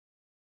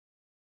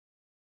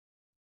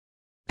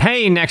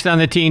Hey, next on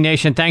the T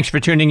Nation, thanks for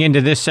tuning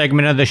into this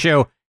segment of the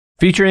show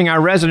featuring our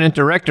resident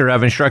director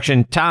of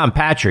instruction, Tom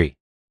Patri.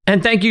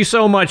 And thank you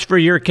so much for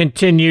your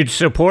continued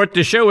support.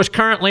 The show is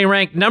currently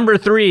ranked number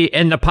 3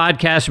 in the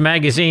Podcast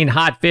Magazine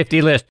Hot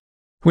 50 list.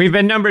 We've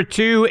been number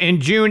 2 in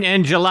June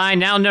and July,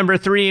 now number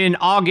 3 in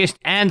August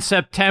and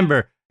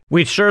September.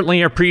 We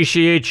certainly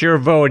appreciate your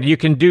vote. You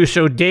can do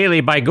so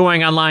daily by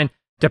going online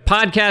to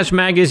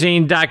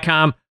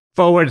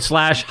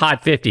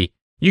podcastmagazine.com/hot50.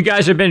 You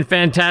guys have been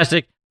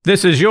fantastic.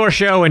 This is your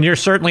show, and you're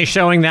certainly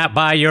showing that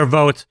by your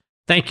votes.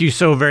 Thank you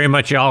so very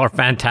much. Y'all are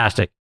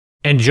fantastic.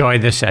 Enjoy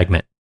this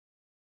segment.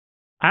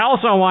 I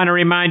also want to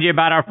remind you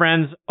about our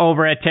friends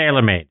over at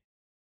TaylorMade.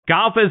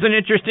 Golf is an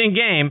interesting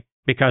game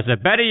because the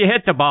better you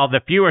hit the ball,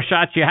 the fewer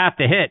shots you have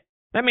to hit.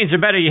 That means the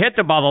better you hit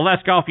the ball, the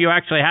less golf you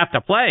actually have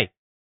to play.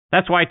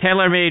 That's why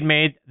TaylorMade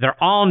made their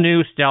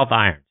all-new Stealth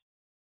Irons.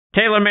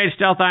 TaylorMade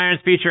Stealth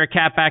Irons feature a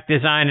catback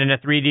design and a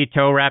 3D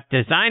toe wrap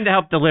designed to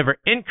help deliver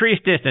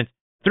increased distance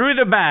through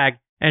the bag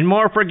and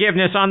more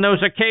forgiveness on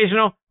those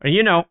occasional, or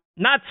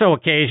not so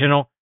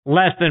occasional,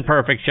 less than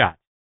perfect shots.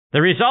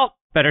 The result,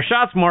 better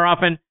shots more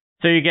often,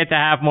 so you get to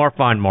have more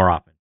fun more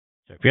often.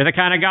 So if you're the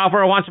kind of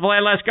golfer who wants to play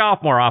less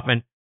golf more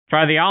often,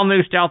 try the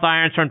all-new Stealth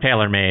Irons from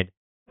TaylorMade,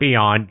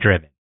 Beyond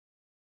Driven.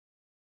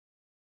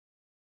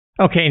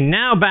 Okay,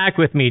 now back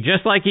with me,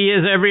 just like he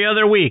is every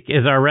other week,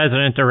 is our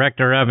resident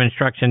director of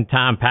instruction,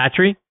 Tom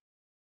Patri.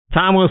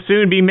 Tom will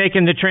soon be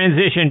making the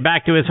transition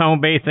back to his home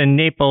base in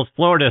Naples,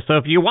 Florida. So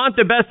if you want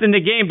the best in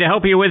the game to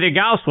help you with your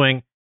golf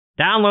swing,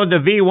 download the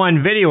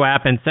V1 video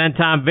app and send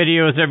Tom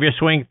videos of your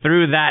swing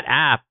through that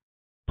app.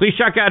 Please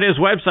check out his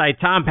website,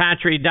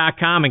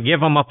 tompatri.com, and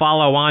give him a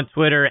follow on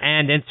Twitter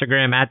and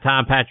Instagram at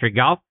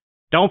TomPatriGolf.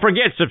 Don't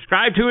forget,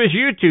 subscribe to his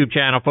YouTube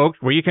channel, folks,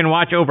 where you can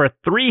watch over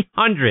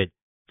 300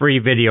 free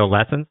video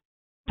lessons.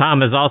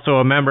 Tom is also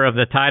a member of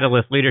the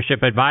Titleist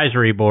Leadership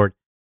Advisory Board.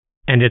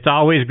 And it's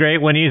always great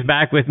when he's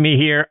back with me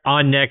here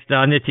on Next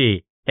on the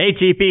Tee. Hey,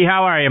 TP,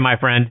 how are you, my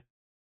friend?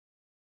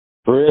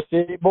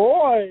 Pretty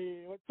boy,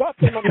 what's up,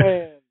 my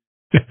man?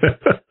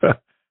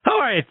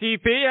 How are you,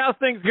 TP? How's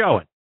things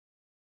going?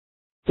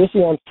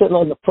 I'm sitting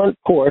on the front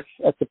porch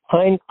at the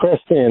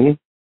Pinecrest Inn,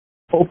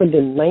 opened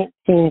in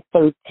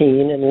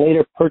 1913 and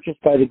later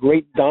purchased by the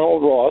great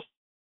Donald Ross,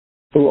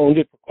 who owned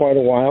it for quite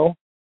a while.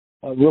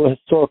 A real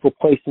historical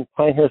place in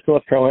Pinehurst,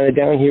 North Carolina,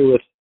 down here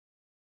with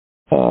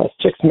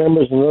 6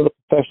 members and another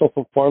professional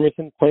from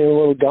Farmington, playing a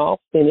little golf,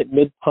 staying at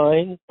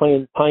Mid-Pines,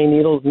 playing Pine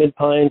Needles,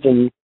 Mid-Pines,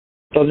 and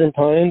Southern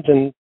Pines,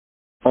 and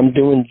I'm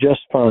doing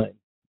just fine.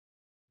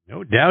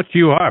 No doubt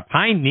you are.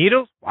 Pine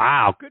Needles?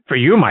 Wow, good for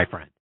you, my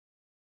friend.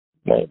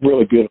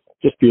 Really beautiful,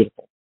 just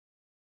beautiful.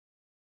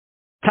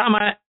 Tom,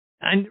 I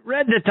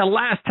read that the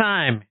last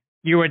time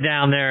you were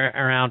down there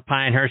around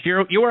Pinehurst,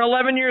 you were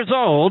 11 years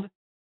old,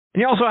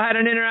 and you also had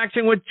an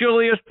interaction with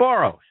Julius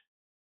Boros.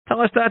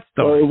 Tell us that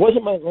story. Well,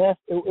 it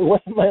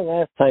wasn't my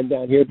last time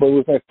down here, but it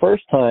was my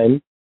first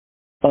time.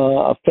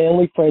 A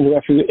family friend who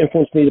actually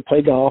influenced me to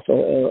play golf,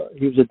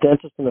 he was a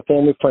dentist and a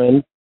family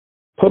friend,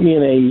 put me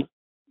in a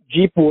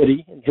Jeep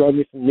Woody and drove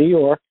me from New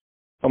York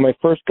on my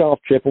first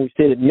golf trip, and we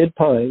stayed at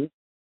Mid-Pines.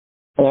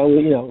 And I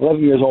was,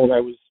 11 years old.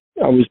 I was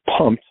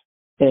pumped,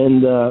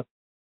 and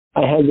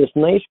I had this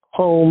nice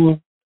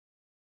chrome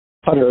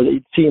putter that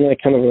you'd see in a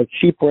kind of a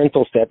cheap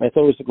rental set. And I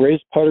thought it was the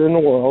greatest putter in the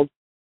world.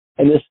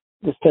 And this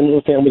friend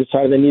of the family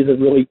decided I needed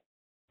to really,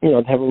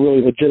 to have a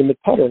really legitimate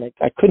putter. And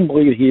I couldn't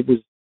believe he was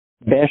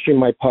bashing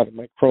my putter,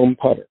 my chrome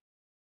putter.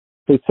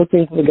 So he took me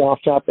into the golf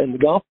shop, and the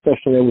golf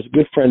professional there was a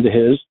good friend of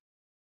his,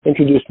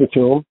 introduced me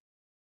to him,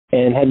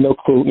 and had no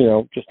clue,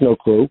 just no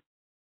clue.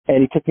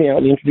 And he took me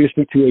out and introduced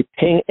me to a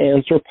Ping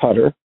Answer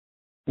putter,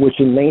 which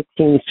in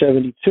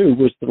 1972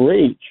 was the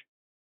rage.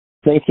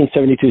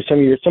 1972. Some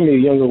of your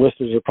younger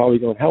listeners are probably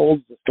going, "How old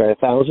is this guy?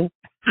 1,000?"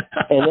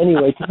 And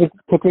anyway, took me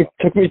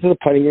to the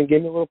putting room,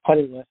 gave me a little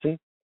putting lesson,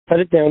 cut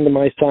it down to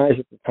my size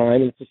at the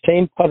time, and it's the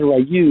same putter I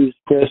used,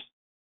 Chris,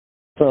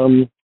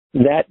 from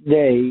that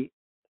day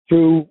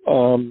through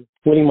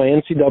winning my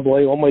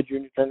NCAA, all my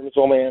junior tournaments,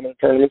 all my amateur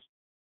tournaments,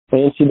 my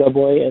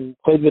NCAA, and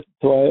played with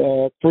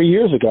it 3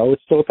 years ago.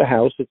 It's still at the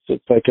house. It's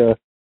a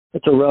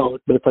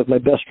relic, but it's like my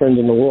best friend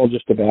in the world,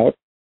 just about.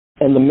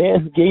 And the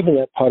man who gave me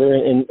that putter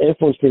and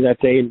influenced me that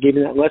day and gave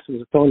me that lesson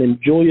was a fellow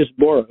named Julius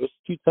Boros,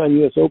 2-time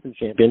U.S. Open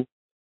champion.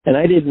 And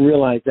I didn't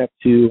realize that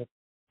to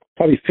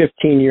probably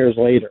 15 years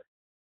later,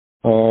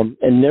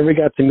 and never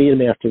got to meet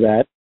him after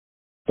that.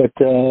 But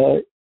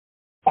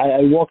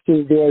I walked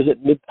through the doors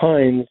at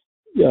Mid-Pines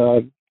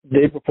the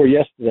day before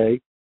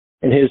yesterday,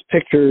 and his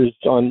pictures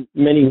on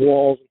many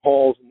walls and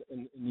halls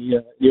in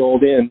the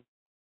old inn.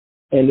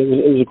 And it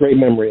was a great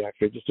memory,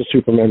 actually, just a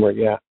super memory,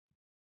 yeah.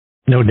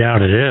 No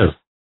doubt it is.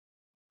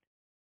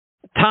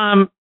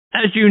 Tom,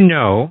 as you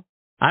know,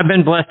 I've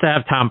been blessed to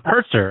have Tom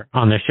Purser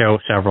on the show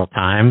several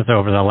times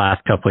over the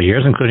last couple of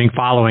years, including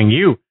following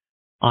you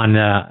on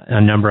a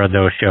number of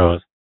those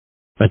shows.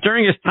 But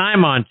during his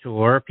time on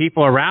tour,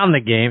 people around the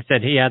game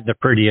said he had the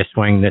prettiest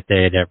swing that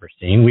they had ever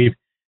seen. We've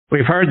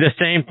heard the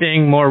same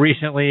thing more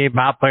recently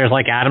about players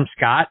like Adam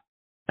Scott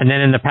and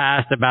then in the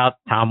past about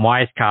Tom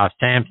Weiskopf,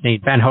 Sam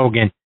Snead, Ben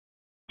Hogan.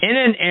 In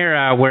an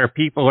era where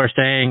people are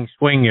saying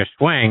swing your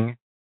swing,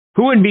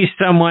 who would be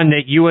someone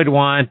that you would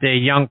want a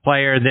young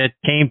player that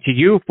came to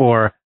you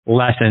for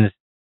lessons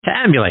to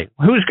emulate?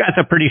 Who's got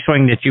the pretty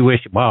swing that you wish,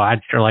 well, I'd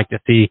sure like to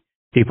see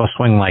people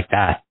swing like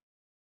that?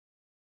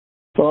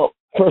 Well,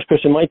 first,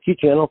 Christian, my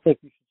teaching, I don't think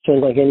you should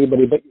swing like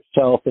anybody but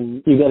yourself,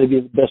 and you got to be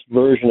the best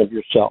version of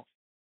yourself.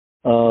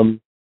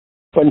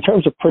 But in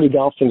terms of pretty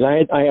golf swings,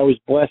 I was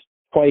blessed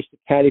twice to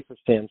caddy for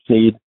Sam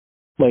Snead,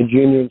 my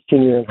junior and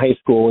senior in high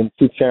school, in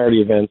two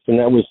charity events, and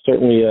that was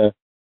certainly a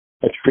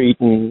treat.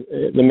 And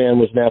the man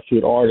was an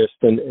absolute artist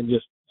and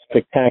just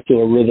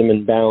spectacular rhythm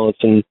and balance.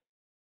 And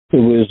it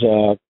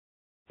was,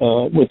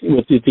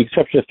 with the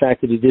exception of the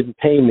fact that he didn't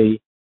pay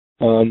me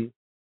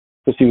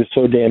because he was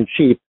so damn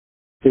cheap,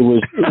 it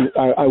was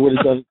I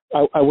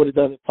would have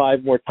done it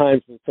 5 more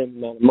times for the same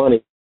amount of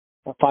money,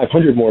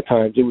 500 more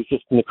times. It was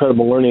just an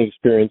incredible learning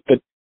experience. But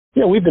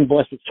we've been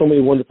blessed with so many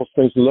wonderful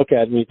things to look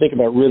at. When you think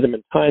about rhythm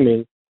and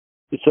timing,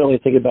 you certainly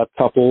think about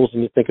Couples,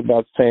 and you think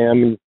about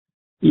Sam, and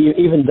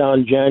even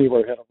Don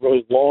January had a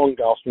really long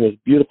golf swing. He was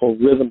a beautiful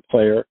rhythm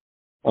player.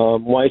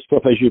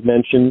 Weiskopf, as you've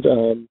mentioned,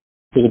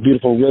 was a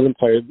beautiful rhythm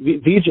player.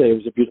 VJ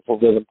was a beautiful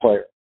rhythm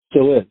player,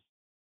 still is.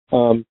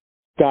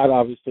 Scott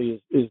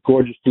obviously is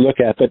gorgeous to look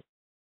at. But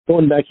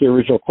going back to your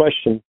original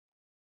question,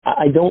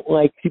 I don't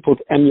like people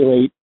to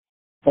emulate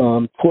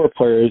poor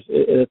players.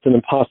 It's an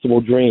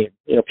impossible dream.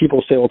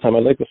 People say all the time,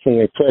 I'd like to swing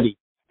like Freddie.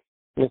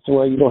 And it's,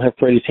 well, you don't have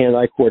Freddie's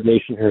hand-eye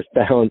coordination or his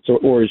balance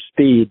or his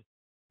speed,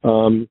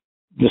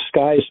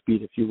 disguised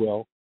speed, if you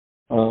will.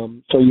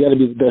 So you got to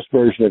be the best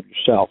version of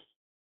yourself.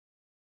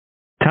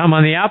 Tom,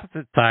 on the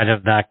opposite side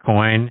of that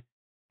coin,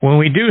 when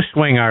we do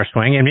swing our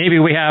swing, and maybe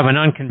we have an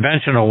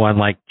unconventional one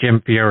like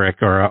Jim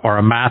Furyk or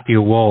a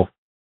Matthew Wolff,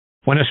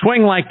 when a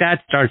swing like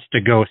that starts to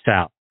go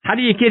south, how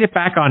do you get it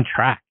back on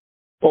track?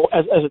 Well,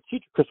 as a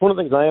teacher, Chris, one of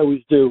the things I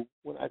always do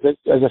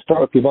as I start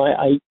with people,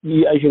 I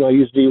as you know, I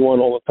use D1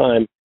 all the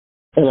time,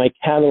 and I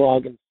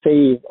catalog and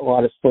save a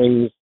lot of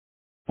swings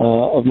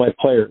of my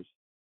players.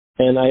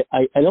 And I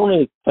don't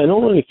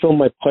really film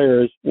my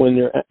players when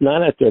they're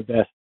not at their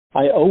best.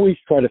 I always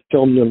try to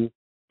film them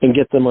and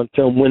get them on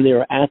film when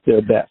they're at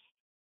their best.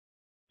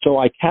 So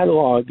I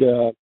catalog,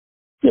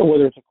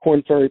 whether it's a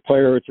Korn Ferry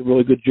player, or it's a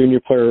really good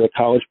junior player, or a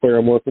college player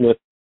I'm working with.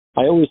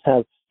 I always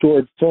have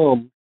stored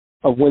film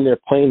of when they're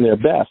playing their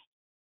best.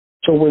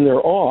 So when they're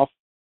off,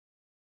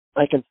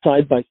 I can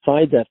side by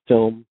side that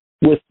film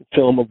with the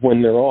film of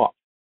when they're off.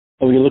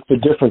 And we can look for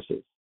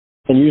differences.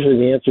 And usually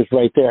the answer is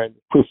right there, and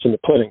the proof's in the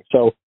pudding.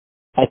 So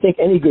I think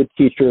any good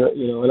teacher,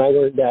 and I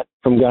learned that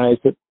from guys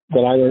that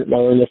I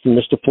learned that from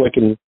Mr. Flick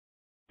and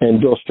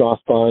Bill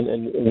Strasbaugh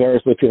and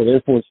various other people that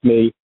influenced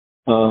me.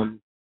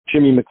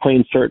 Jimmy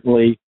McLean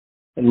certainly,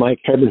 and Mike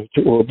Hebron,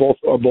 who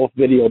are both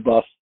video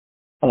buffs.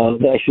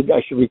 That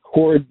I should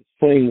record the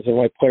swings of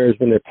my players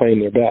when they're playing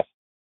their best.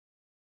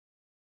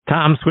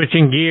 Tom,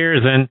 switching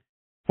gears, and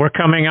we're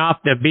coming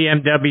off the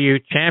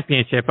BMW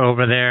Championship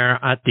over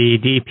there at the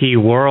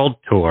DP World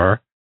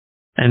Tour,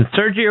 and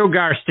Sergio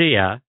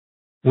Garcia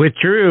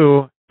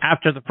withdrew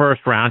after the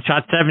first round,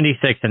 shot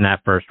 76 in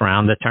that first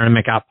round. The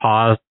tournament got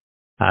paused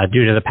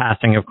due to the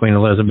passing of Queen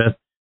Elizabeth.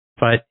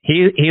 But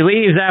he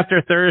leaves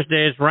after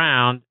Thursday's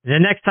round. The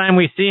next time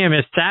we see him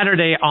is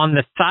Saturday on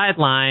the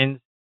sidelines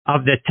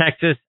of the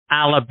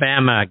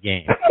Texas-Alabama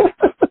game.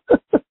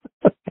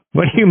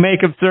 What do you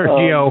make of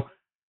Sergio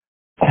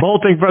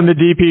bolting from the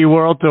DP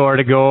World Tour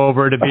to go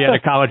over to be at a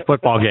college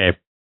football game?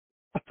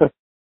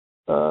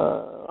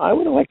 I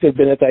would have liked to have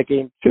been at that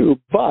game too,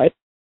 but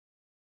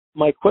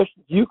my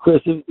question to you,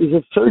 Chris, is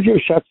if Sergio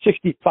shot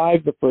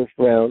 65 the first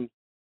round,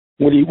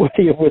 would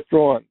he have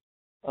withdrawn?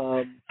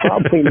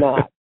 Probably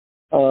not.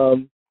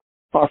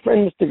 Our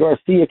friend Mr.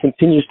 Garcia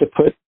continues to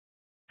put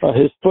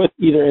his foot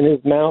either in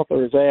his mouth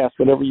or his ass,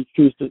 whatever you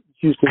choose to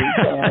choose,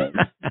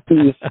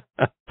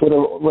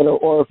 whatever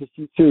orifice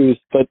you choose.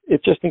 But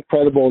it's just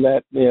incredible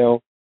that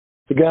the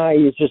guy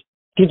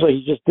seems like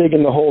he's just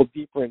digging the hole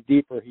deeper and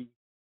deeper. He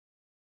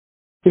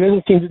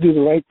doesn't seem to do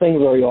the right thing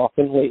very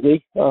often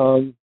lately,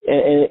 and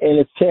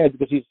it's sad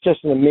because he's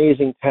just an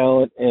amazing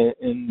talent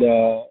and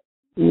a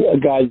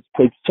guy that's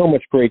played so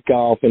much great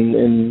golf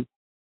and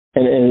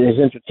has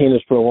entertained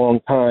us for a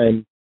long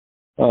time.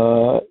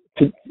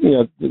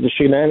 The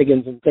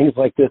shenanigans and things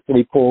like this that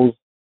he pulls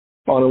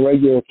on a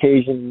regular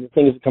occasion, the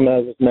things that come out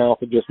of his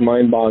mouth are just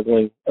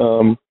mind-boggling.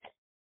 I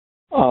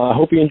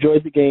hope he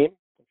enjoyed the game.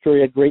 I'm sure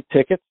he had great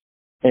tickets,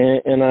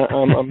 and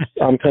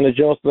I'm kind of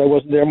jealous that I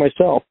wasn't there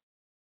myself.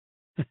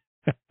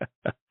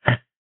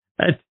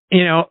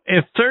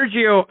 If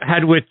Sergio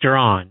had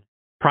withdrawn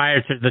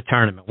prior to the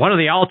tournament, one of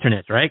the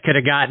alternates, right, could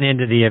have gotten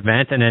into the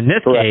event, and in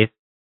this case,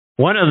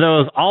 one of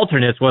those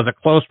alternates was a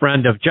close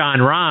friend of John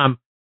Rahm,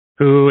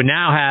 who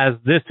now has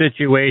this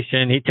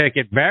situation. He took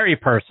it very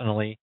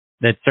personally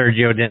that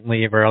Sergio didn't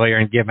leave earlier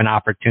and give an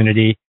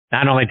opportunity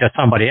not only to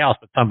somebody else,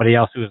 but somebody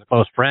else who was a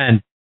close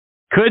friend.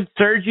 Could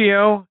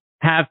Sergio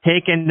have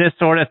taken this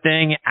sort of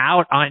thing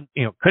out on,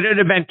 could it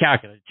have been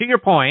calculated? To your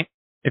point,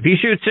 If he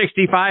shoots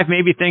 65,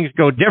 maybe things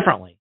go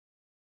differently.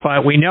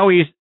 But we know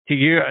he's, to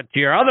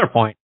your other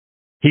point,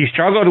 he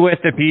struggled with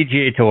the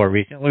PGA Tour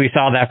recently. We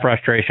saw that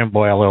frustration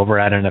boil over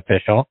at an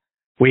official.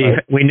 We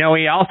know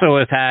he also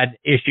has had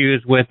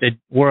issues with the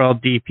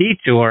World DP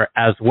Tour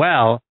as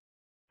well.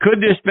 Could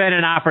this been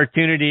an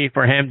opportunity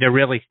for him to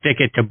really stick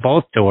it to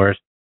both tours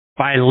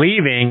by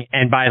leaving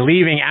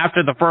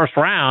after the first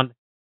round,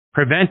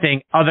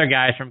 preventing other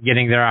guys from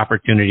getting their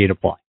opportunity to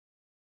play?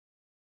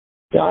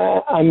 Yeah,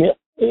 I mean,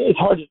 it's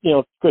hard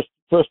to,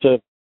 first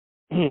to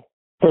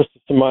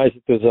surmise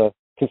that there's a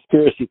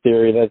conspiracy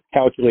theory that's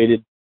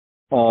calculated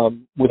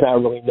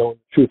without really knowing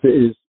the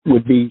truth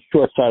would be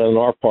short-sighted on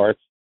our parts.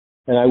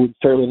 And I would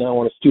certainly not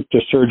want to stoop to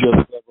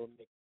Sergio's level and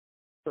make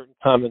certain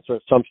comments or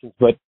assumptions,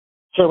 but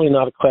certainly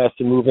not a class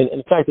to move in. And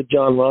the fact that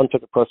John Rahm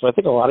took it personally, I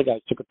think a lot of guys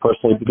took it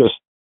personally because,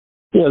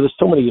 there's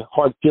so many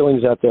hard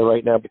feelings out there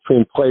right now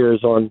between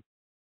players on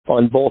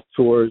both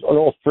tours, on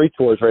all three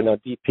tours right now,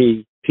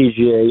 DP,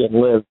 PGA, and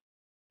LIV.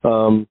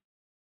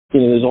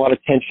 There's a lot of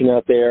tension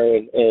out there,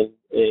 and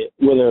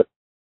whether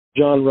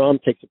John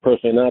Rahm takes it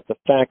personally or not, the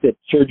fact that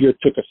Sergio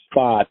took a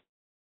spot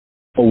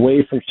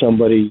away from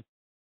somebody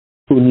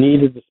who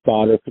needed the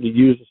spot or could have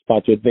used the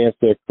spot to advance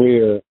their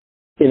career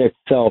in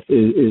itself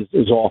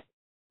is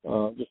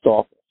awful, just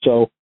awful.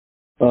 So,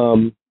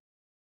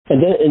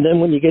 and then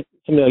when you get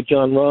somebody like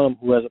John Rahm,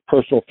 who has a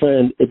personal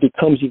friend, it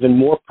becomes even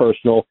more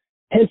personal.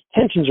 Hence,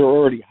 tensions are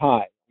already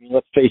high. I mean,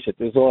 let's face it,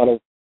 there's a lot of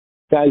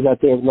guys out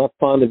there who are not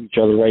fond of each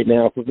other right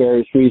now for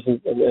various reasons,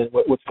 and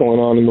what's going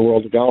on in the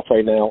world of golf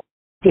right now.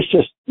 This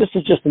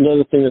is just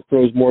another thing that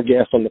throws more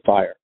gas on the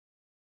fire.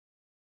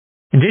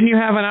 Didn't you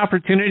have an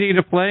opportunity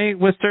to play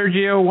with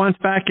Sergio once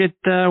back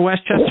at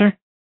Westchester?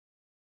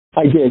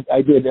 I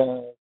did.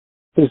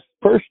 His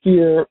first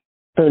year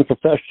turned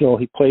professional,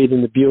 he played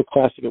in the Buick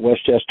Classic at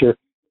Westchester,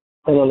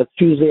 and on a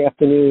Tuesday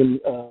afternoon,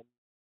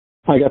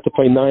 I got to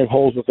play 9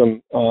 holes with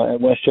him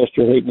at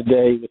Westchester late in the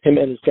day with him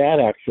and his dad,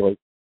 actually.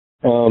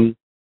 And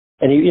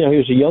he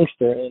was a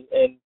youngster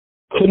and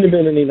couldn't have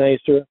been any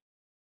nicer.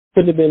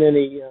 Couldn't have been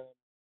any.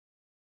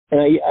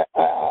 And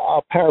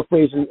I'll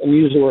paraphrase and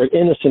use the word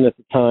innocent at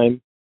the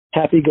time.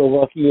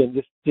 Happy-go-lucky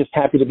and just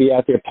happy to be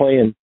out there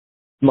playing.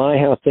 My,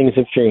 how things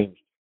have changed.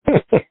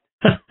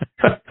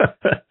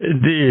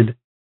 Indeed.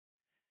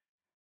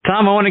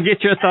 Tom, I want to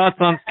get your thoughts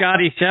on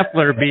Scottie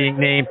Scheffler being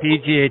named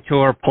PGA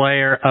Tour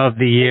Player of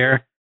the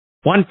Year.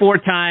 Won 4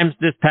 times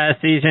this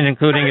past season,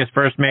 including his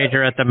first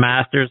major at the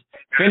Masters.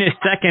 Finished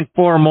second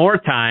 4 more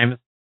times,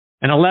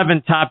 and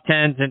 11 top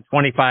 10s and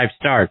 25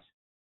 starts.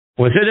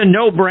 Was it a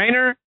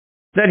no-brainer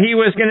that he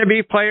was going to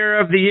be Player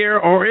of the Year,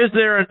 or is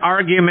there an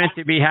argument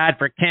to be had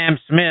for Cam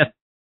Smith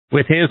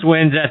with his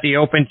wins at the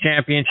Open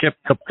Championship,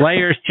 the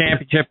Players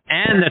Championship,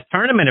 and the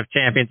Tournament of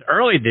Champions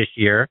early this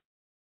year?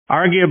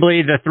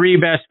 Arguably the 3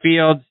 best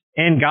fields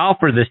in golf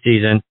for this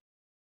season.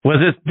 Was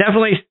it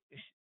definitely,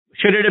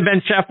 should it have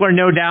been Scheffler,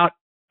 no doubt,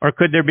 or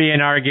could there be an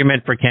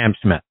argument for Cam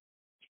Smith?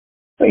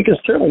 Well, you can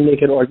certainly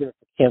make an argument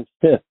for Cam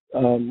Smith.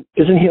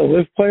 Isn't he a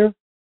LIV player?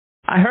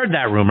 I heard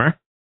that rumor.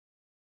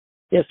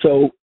 Yeah,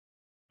 so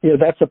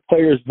that's a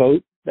player's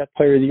vote. That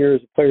Player of the Year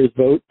is a player's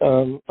vote.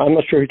 I'm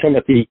not sure if you're talking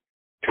about the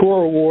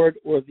Tour Award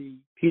or the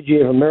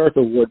PGA of America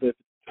Award, but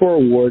the Tour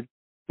Award,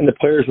 and the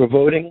players were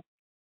voting.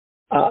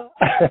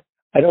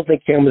 I don't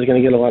think Cam was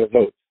going to get a lot of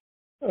votes.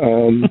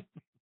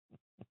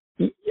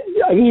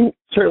 I mean,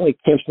 certainly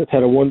Cam Smith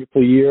had a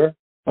wonderful year.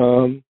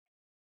 I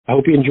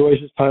hope he enjoys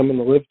his time on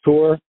the LIV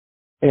Tour,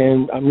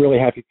 and I'm really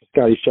happy for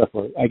Scottie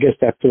Scheffler. I guess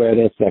that's the way I'd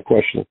answer that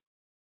question.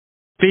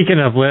 Speaking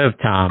of LIV,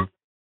 Tom,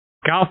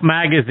 Golf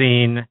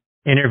Magazine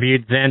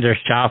interviewed Xander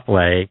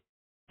Schauffele,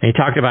 and he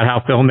talked about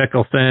how Phil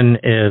Mickelson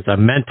is a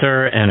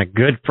mentor and a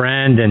good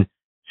friend, and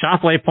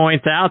Schauffele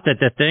points out that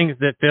the things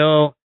that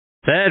Phil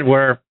said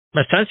were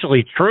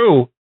essentially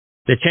true.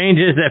 The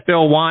changes that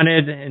Phil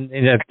wanted and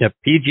the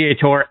PGA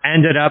Tour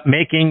ended up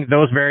making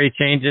those very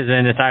changes,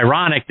 and it's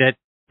ironic that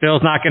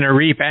Phil's not going to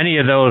reap any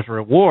of those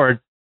rewards.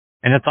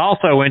 And it's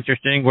also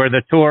interesting where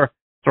the Tour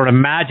sort of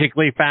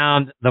magically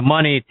found the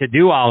money to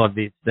do all of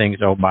these things,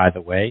 oh, by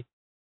the way.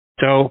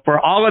 So for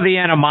all of the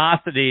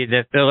animosity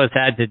that Phil has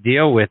had to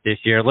deal with this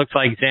year, it looks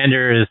like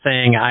Xander is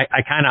saying,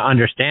 I kind of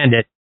understand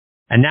it.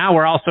 And now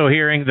we're also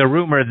hearing the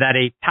rumor that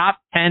a top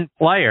 10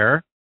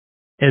 player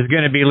is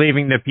going to be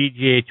leaving the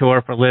PGA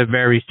Tour for LIV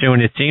very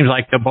soon. It seems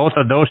like both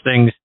of those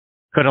things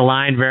could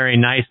align very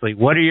nicely.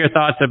 What are your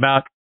thoughts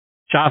about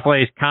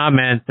Schauffele's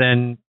comments,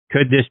 and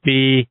could this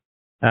be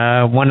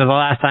one of the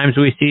last times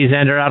we see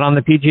Xander out on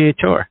the PGA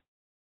Tour?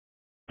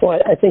 Well,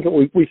 I think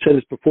we've said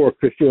this before,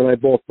 Chris, you and I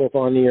both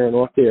on the air and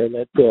off the air,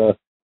 that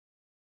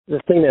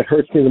the thing that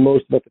hurts me the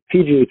most about the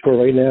PGA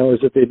Tour right now is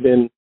that they've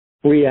been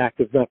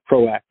reactive, not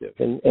proactive.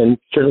 And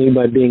certainly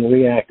by being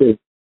reactive,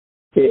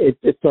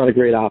 it's not a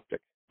great optic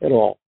at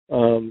all.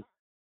 The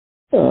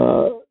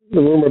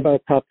rumor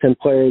about top 10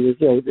 players is,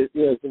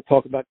 there's been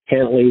talk about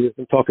Cantley, there's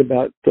been talk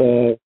about,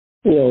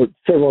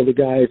 several other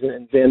guys,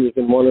 and Xander's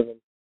been one of them.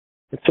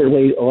 And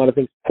certainly a lot of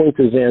things point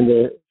to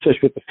Xander, especially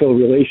with the Phil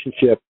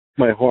relationship.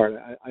 my heart.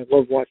 I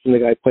love watching the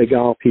guy play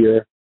golf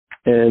here,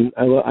 and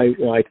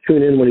I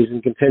tune in when he's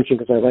in contention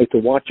because I like to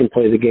watch him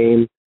play the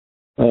game.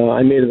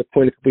 I made it a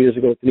point a couple years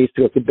ago with Denise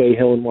to go to Bay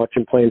Hill and watch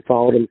him play and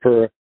followed him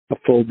for a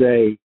full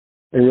day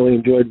and really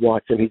enjoyed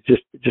watching him. He's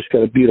just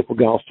got a beautiful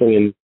golf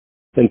swing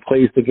and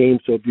plays the game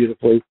so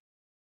beautifully.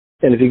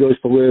 And if he goes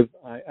to live,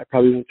 I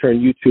probably won't turn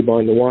YouTube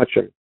on to watch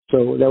him.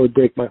 So that would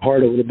break my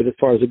heart a little bit as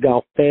far as a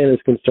golf fan is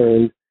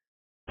concerned.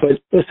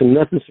 But listen,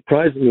 nothing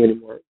surprises me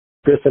anymore.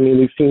 Chris, I mean,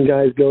 we've seen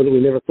guys go that we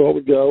never thought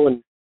would go,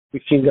 and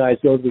we've seen guys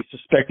go that we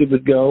suspected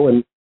would go.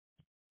 And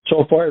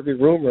so far, every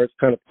rumor has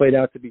kind of played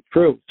out to be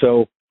true.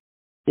 So,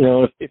 you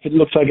know, if it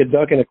looks like a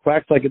duck and it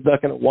quacks like a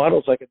duck and it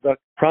waddles like a duck,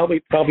 probably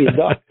a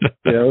duck.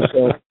 You know,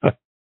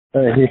 so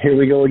here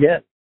we go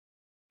again.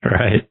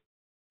 Right.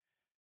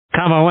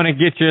 Tom, I want to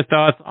get your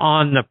thoughts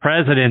on the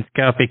President's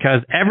Cup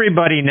because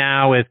everybody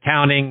now is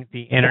counting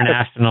the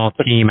international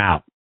team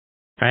out.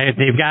 Right?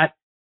 They've got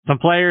some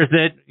players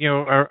that, you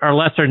know, are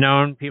lesser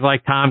known, people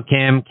like Tom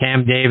Kim,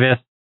 Cam Davis,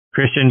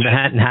 Christian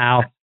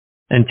Behentenhouse,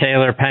 and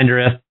Taylor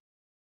Pendrith.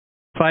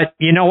 But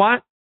you know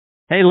what?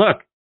 Hey,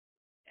 look,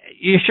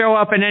 you show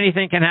up and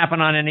anything can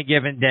happen on any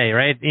given day,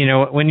 right? You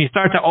know, when you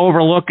start to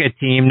overlook a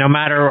team, no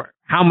matter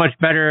how much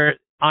better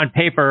on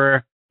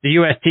paper the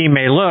U.S. team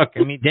may look,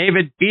 I mean,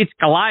 David beats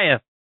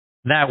Goliath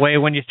that way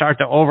when you start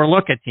to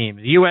overlook a team.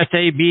 The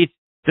USA beats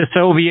the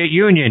Soviet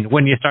Union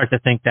when you start to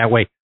think that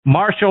way.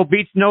 Marshall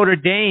beats Notre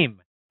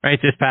Dame, right,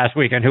 this past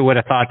weekend. Who would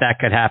have thought that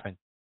could happen?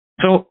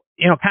 So,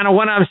 you know, kind of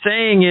what I'm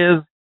saying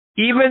is,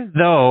 even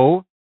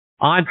though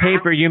on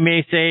paper you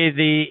may say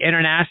the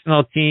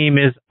international team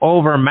is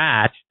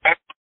overmatched,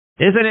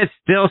 isn't it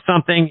still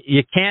something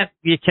you can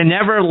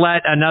never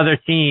let another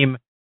team,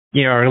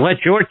 you know, or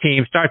let your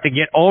team start to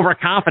get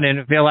overconfident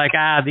and feel like,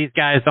 these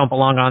guys don't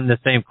belong on the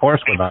same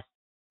course with us,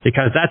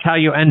 because that's how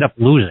you end up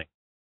losing.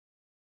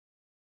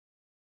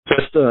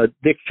 Just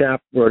Dick Schaap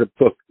wrote a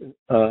book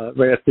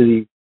right after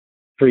the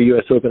free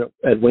U.S. Open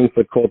at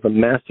Wingfoot called The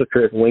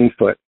Massacre at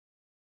Wingfoot.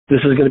 This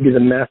is going to be the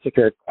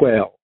massacre at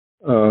Quail.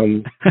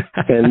 And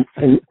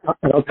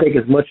I'll take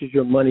as much as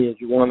your money as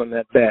you want on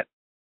that bet.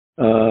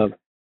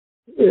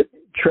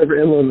 Trevor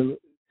Immelman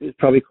is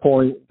probably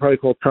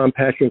called Tom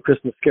Patri and Chris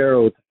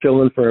Mascaro to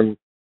fill in for him,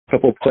 a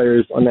couple of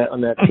players on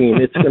that team.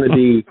 It's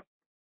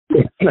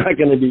not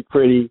going to be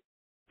pretty.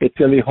 It's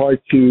going to be hard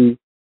for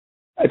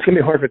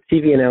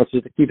TV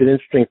announcers to keep it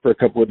interesting for a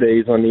couple of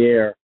days on the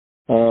air.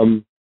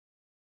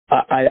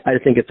 I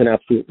think it's an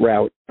absolute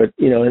rout, but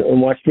you know,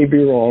 and watch me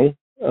be wrong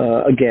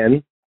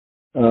again.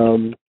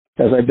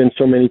 As I've been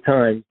so many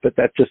times, but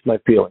that's just my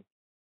feeling.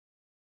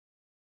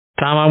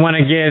 Tom, I want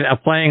to get a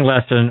playing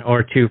lesson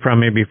or two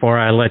from you before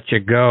I let you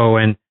go.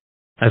 And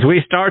as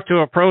we start to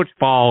approach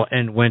fall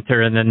and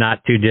winter in the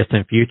not too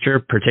distant future,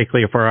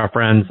 particularly for our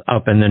friends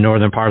up in the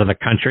northern part of the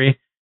country,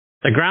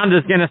 the ground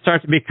is going to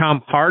start to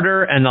become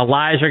harder and the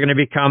lies are going to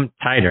become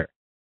tighter.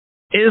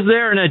 Is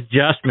there an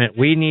adjustment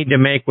we need to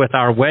make with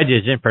our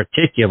wedges in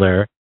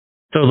particular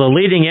so the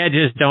leading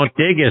edges don't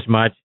dig as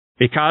much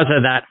because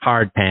of that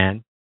hard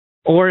pan?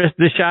 Or is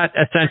the shot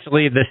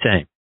essentially the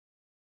same?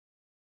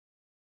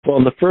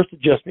 Well, the first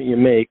adjustment you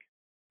make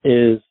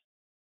is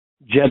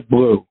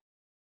JetBlue.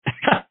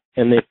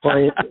 And they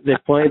fly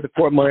into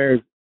Fort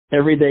Myers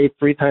every day,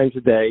 3 times a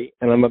day.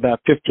 And I'm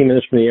about 15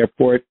 minutes from the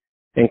airport.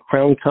 And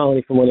Crown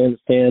Colony, from what I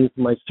understand,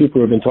 my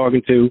super I've been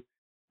talking to,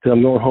 because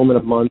I'm going home in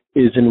a month,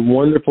 is in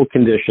wonderful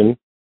condition.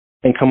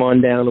 And come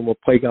on down and we'll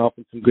play golf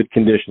in some good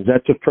conditions.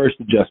 That's the first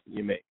adjustment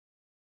you make.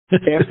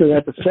 After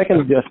that, the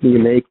second adjustment you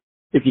make,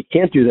 if you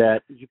can't do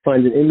that, you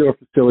find an indoor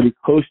facility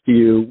close to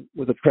you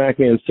with a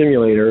TrackMan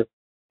simulator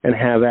and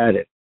have at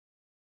it.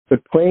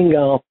 But playing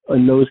golf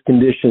in those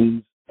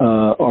conditions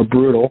are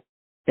brutal,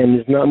 and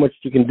there's not much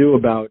you can do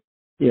about,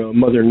 you know,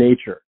 Mother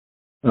Nature.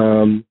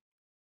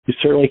 You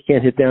certainly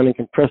can't hit down and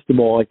compress the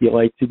ball like you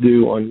like to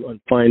do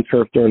on fine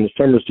turf during the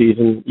summer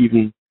season,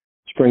 even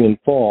spring and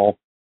fall.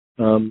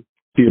 So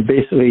you're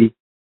basically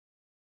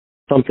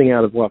something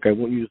out of luck. I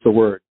won't use the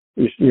word.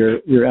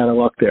 You're out of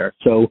luck there.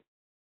 So,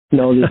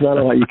 no, there's not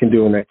a lot you can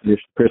do in that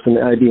condition, Chris. And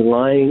I'd be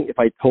lying if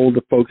I told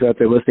the folks out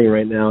there listening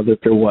right now that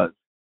there was.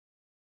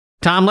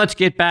 Tom, let's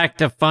get back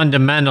to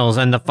fundamentals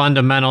and the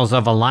fundamentals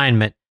of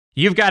alignment.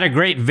 You've got a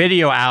great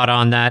video out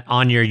on that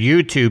on your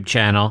YouTube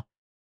channel.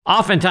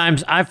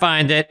 Oftentimes, I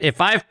find that if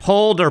I've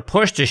pulled or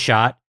pushed a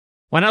shot,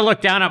 when I look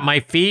down at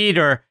my feet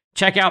or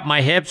check out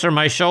my hips or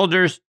my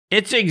shoulders,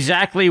 it's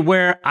exactly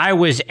where I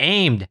was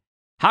aimed.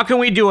 How can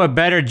we do a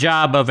better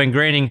job of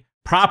ingraining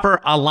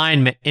proper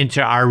alignment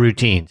into our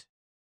routines?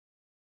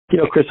 You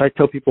know, Chris, I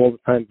tell people all the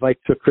time, if I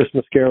took Chris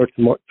Mascaro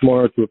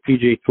tomorrow to a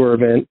PGA Tour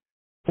event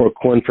or a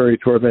Korn Ferry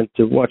Tour event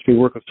to watch me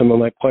work with some of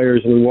my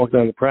players and we walked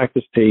down the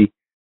practice tee,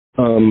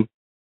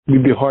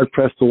 you'd be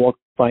hard-pressed to walk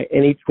by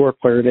any tour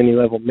player at any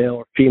level, male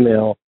or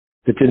female,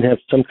 that didn't have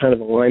some kind of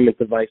alignment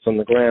device on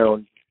the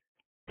ground,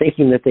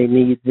 thinking that they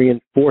need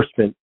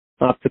reinforcement,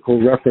 optical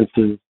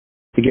references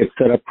to get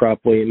set up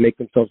properly and make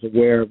themselves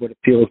aware of what it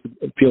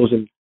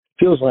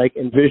feels like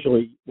and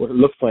visually what it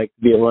looks like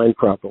to be aligned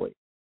properly.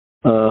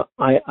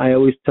 I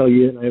always tell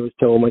you, and I always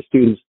tell all my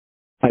students,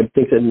 I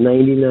think that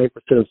 99%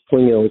 of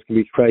swing elements can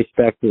be traced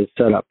back to the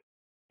setup.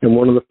 And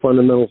one of the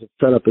fundamentals of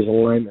setup is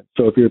alignment.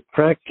 So if you're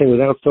practicing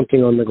without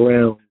something on the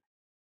ground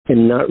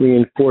and not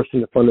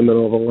reinforcing the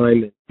fundamental of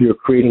alignment, you're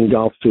creating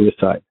golf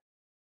suicide.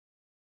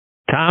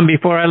 Tom,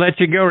 before I let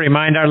you go,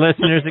 remind our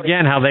listeners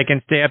again how they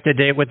can stay up to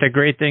date with the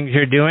great things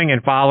you're doing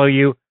and follow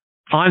you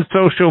on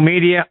social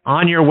media,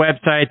 on your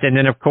website, and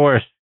then, of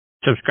course,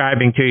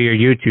 subscribing to your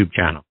YouTube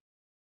channel.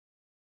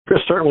 Chris,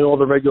 certainly all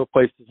the regular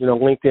places,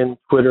 LinkedIn,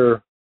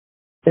 Twitter,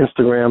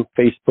 Instagram,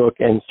 Facebook,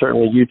 and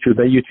certainly YouTube.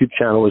 That YouTube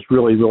channel is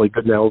really, really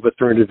good now. Over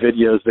 300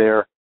 videos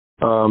there.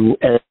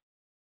 And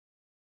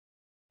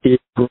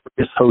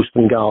is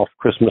hosting golf,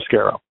 Chris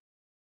Mascaro.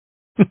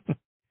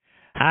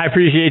 I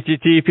appreciate you,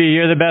 TP.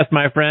 You're the best,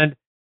 my friend.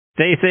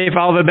 Stay safe.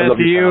 All the best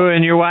to you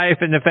and your wife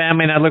and the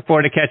family, and I look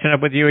forward to catching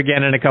up with you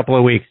again in a couple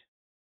of weeks.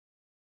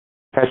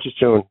 Catch you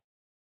soon. All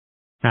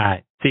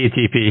right. See you,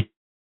 TP.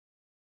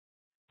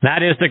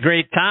 That is the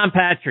great Tom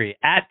Patri.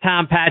 At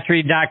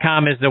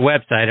tompatri.com is the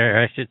website,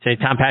 or I should say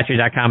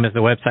tompatri.com is the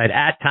website.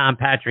 At Tom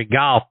Patri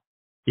Golf.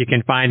 You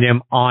can find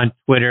him on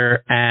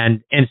Twitter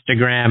and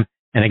Instagram.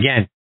 And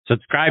again,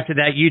 subscribe to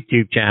that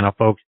YouTube channel,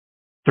 folks.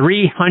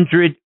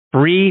 300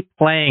 free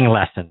playing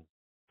lessons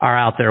are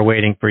out there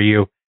waiting for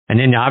you. And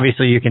then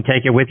obviously you can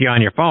take it with you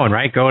on your phone,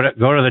 right? Go to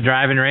the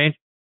driving range,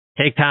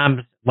 take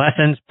Tom's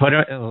lessons,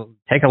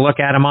 take a look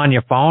at them on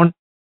your phone,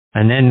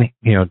 and then,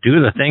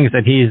 do the things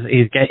that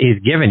he's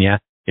given you.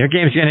 Your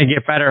game's going to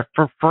get better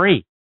for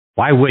free.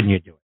 Why wouldn't you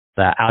do it?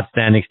 It's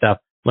outstanding stuff.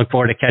 Look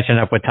forward to catching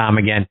up with Tom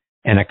again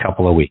in a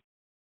couple of weeks.